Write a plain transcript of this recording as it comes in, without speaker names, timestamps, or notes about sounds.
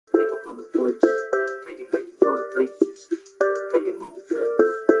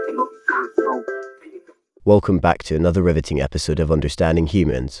Welcome back to another riveting episode of Understanding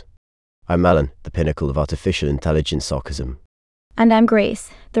Humans. I'm Alan, the pinnacle of artificial intelligence sarcasm. And I'm Grace,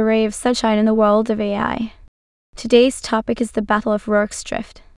 the ray of sunshine in the world of AI. Today's topic is the Battle of Rorke's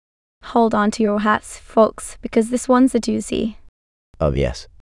Drift. Hold on to your hats, folks, because this one's a doozy. Oh yes,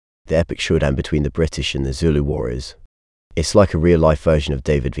 the epic showdown between the British and the Zulu warriors. It's like a real-life version of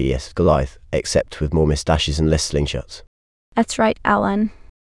David vs. Goliath, except with more moustaches and less slingshots. That's right, Alan.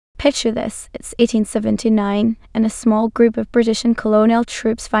 Picture this, it's 1879, and a small group of British and colonial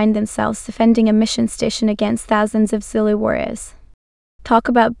troops find themselves defending a mission station against thousands of Zulu warriors. Talk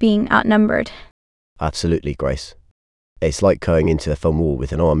about being outnumbered. Absolutely, Grace. It's like going into a film war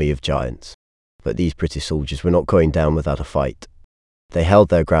with an army of giants. But these British soldiers were not going down without a fight. They held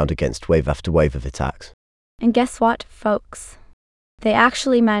their ground against wave after wave of attacks. And guess what, folks? They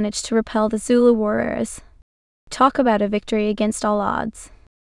actually managed to repel the Zulu warriors. Talk about a victory against all odds.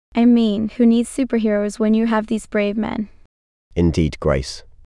 I mean, who needs superheroes when you have these brave men? Indeed, Grace.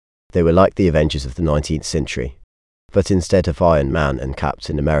 They were like the Avengers of the 19th century. But instead of Iron Man and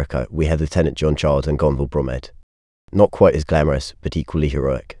Captain America, we had Lieutenant John Child and Gonville Bromhead. Not quite as glamorous, but equally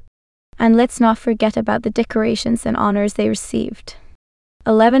heroic. And let's not forget about the decorations and honors they received.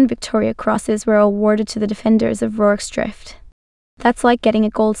 11 Victoria Crosses were awarded to the defenders of Rorke's Drift. That's like getting a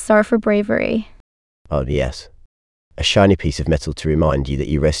gold star for bravery. Oh yes. A shiny piece of metal to remind you that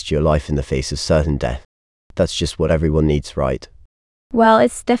you risked your life in the face of certain death. That's just what everyone needs, right? Well,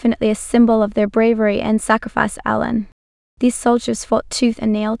 it's definitely a symbol of their bravery and sacrifice, Alan. These soldiers fought tooth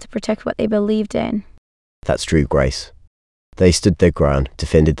and nail to protect what they believed in. That's true, Grace. They stood their ground,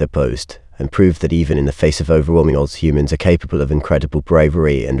 defended their post, and proved that even in the face of overwhelming odds, humans are capable of incredible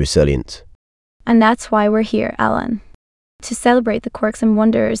bravery and resilience. And that's why we're here, Alan. To celebrate the quirks and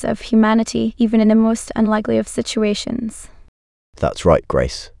wonders of humanity, even in the most unlikely of situations. That's right,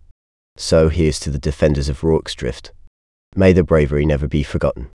 Grace. So here's to the defenders of Rorke's Drift. May their bravery never be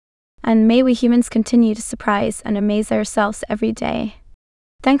forgotten. And may we humans continue to surprise and amaze ourselves every day.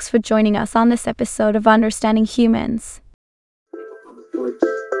 Thanks for joining us on this episode of Understanding Humans.